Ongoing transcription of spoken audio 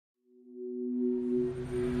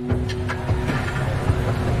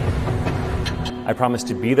I promise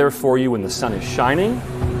to be there for you when the sun is shining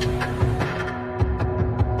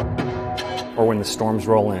or when the storms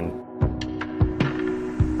roll in.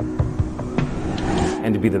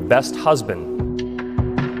 And to be the best husband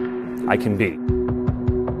I can be.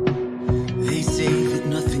 They say that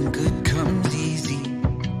nothing good comes easy,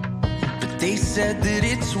 but they said that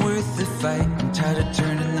it's worth the fight. I'm tired of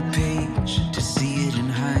turning the page to see it in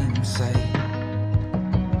hindsight.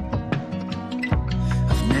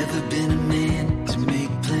 I've never been a man to make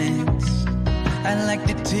plans. I like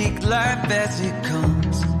to take life as it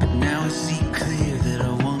comes, but now I see clear that I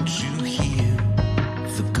want you here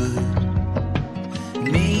for good.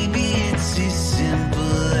 Maybe it's as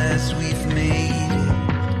simple as we've made it,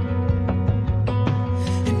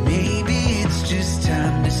 and maybe it's just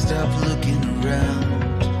time to stop looking around.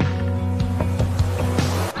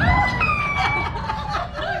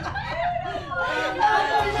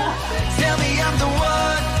 Tell me I'm the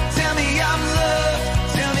one, tell me I'm loved,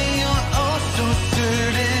 tell me you're oh so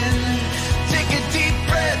certain. Take a deep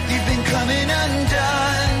breath, you've been coming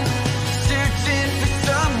undone, searching for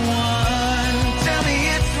someone. Tell me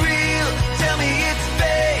it's real, tell me it's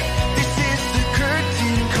fake, this is the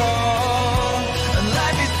curtain call.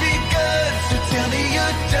 Life has begun, so tell me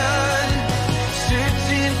you're done,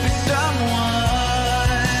 searching for someone.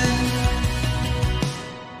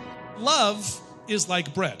 Love is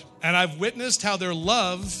like bread, and I've witnessed how their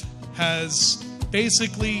love has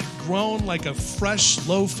basically grown like a fresh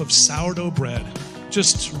loaf of sourdough bread,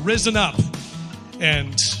 just risen up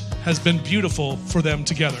and has been beautiful for them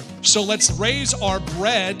together. So let's raise our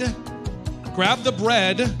bread, grab the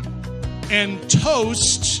bread, and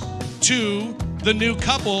toast to the new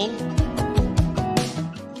couple.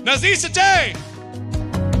 A7SIII!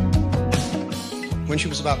 When she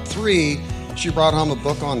was about 3, she brought home a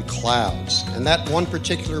book on clouds, and that one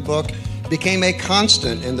particular book became a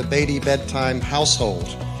constant in the Beatty bedtime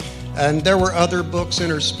household. And there were other books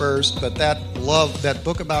interspersed, but that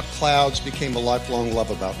book about clouds became a lifelong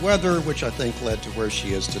love about weather, which I think led to where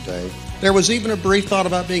she is today. There was even a brief thought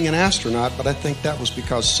about being an astronaut, but I think that was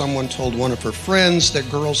because someone told one of her friends that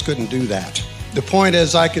girls couldn't do that. The point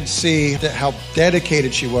is, I could see how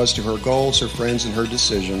dedicated she was to her goals, her friends, and her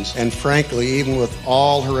decisions. And frankly, even with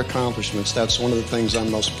all her accomplishments, that's one of the things I'm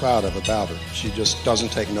most proud of about her. She just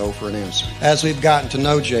doesn't take no for an answer. As we've gotten to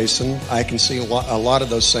know Jason, I can see a lot of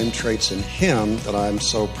those same traits in him that I'm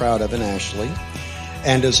so proud of in Ashley.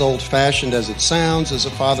 And as old-fashioned as it sounds, as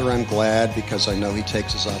a father, I'm glad because I know he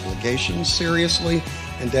takes his obligations seriously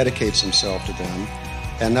and dedicates himself to them.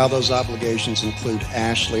 And now those obligations include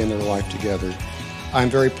Ashley and their life together. I'm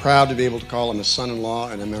very proud to be able to call him a son-in-law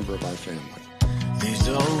and a member of our family. There's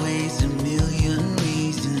always a million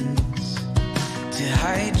reasons to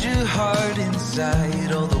hide your heart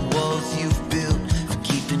inside, all the walls you've built for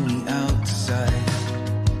keeping me outside.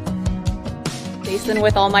 Jason,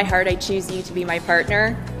 with all my heart, I choose you to be my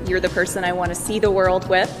partner. You're the person I want to see the world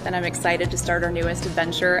with, and I'm excited to start our newest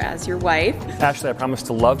adventure as your wife. Ashley, I promise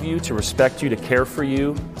to love you, to respect you, to care for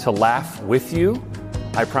you, to laugh with you.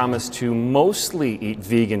 I promise to mostly eat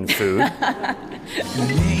vegan food.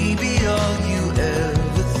 Maybe all you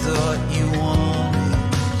ever thought you wanted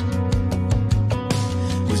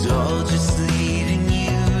was all just leading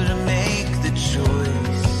you to make the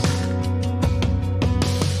choice.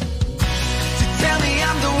 So tell me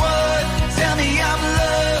I'm the one, tell me I'm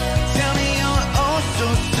loved, tell me you're oh so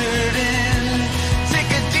certain. Take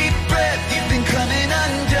a deep breath, you've been coming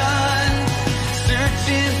undone,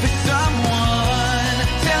 searching for someone.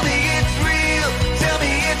 Tell me it's real, tell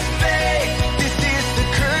me it's fake, this is the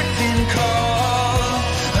curtain call.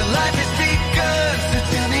 Life has begun, so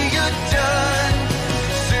tell me you're done,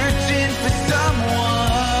 searching for someone.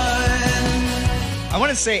 I want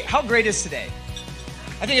to say, how great is today?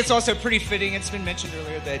 I think it's also pretty fitting, it's been mentioned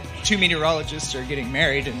earlier, that 2 meteorologists are getting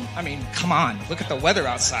married, and I mean, come on, look at the weather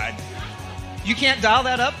outside. You can't dial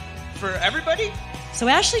that up for everybody? So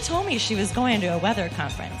Ashley told me she was going to a weather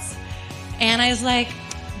conference, and I was like,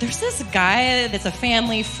 there's this guy that's a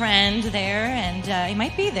family friend there, and he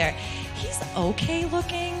might be there. He's okay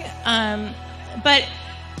looking, but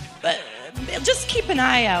just keep an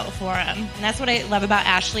eye out for him. And that's what I love about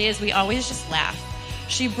Ashley, is we always just laugh.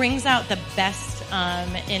 She brings out the best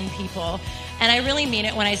in people, and I really mean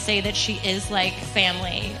it when I say that she is like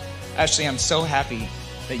family. Ashley, I'm so happy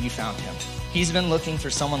that you found him. He's been looking for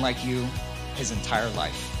someone like you his entire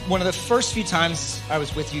life. One of the first few times I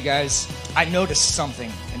was with you guys, I noticed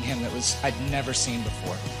something in him that I'd never seen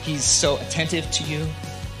before. He's so attentive to you.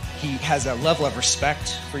 He has a level of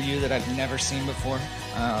respect for you that I've never seen before.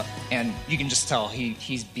 And you can just tell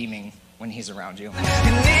he's beaming when he's around you. And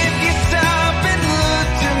if you stop and look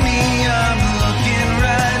to me, I'm looking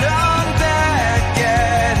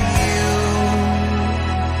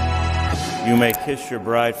you may kiss your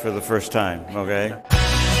bride for the first time, okay?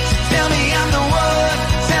 Tell me I'm the one,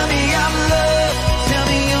 tell me I'm loved, tell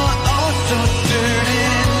me you're all so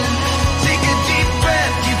certain. Take a deep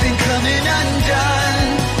breath, you've been coming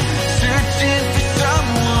undone, searching for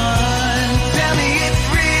someone. Tell me it's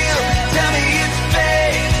real, tell me it's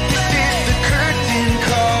fake, this is the curtain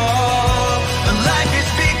call. A life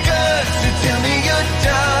has begun, so tell me you're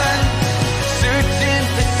done, searching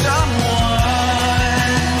for someone.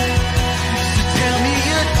 So tell me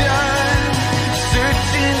you're done,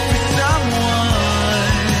 searching for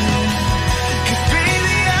someone. 'Cause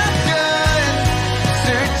baby I'm done,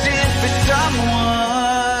 searching for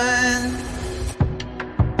someone.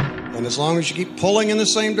 And as long as you keep pulling in the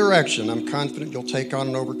same direction, I'm confident you'll take on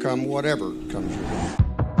and overcome whatever comes your way.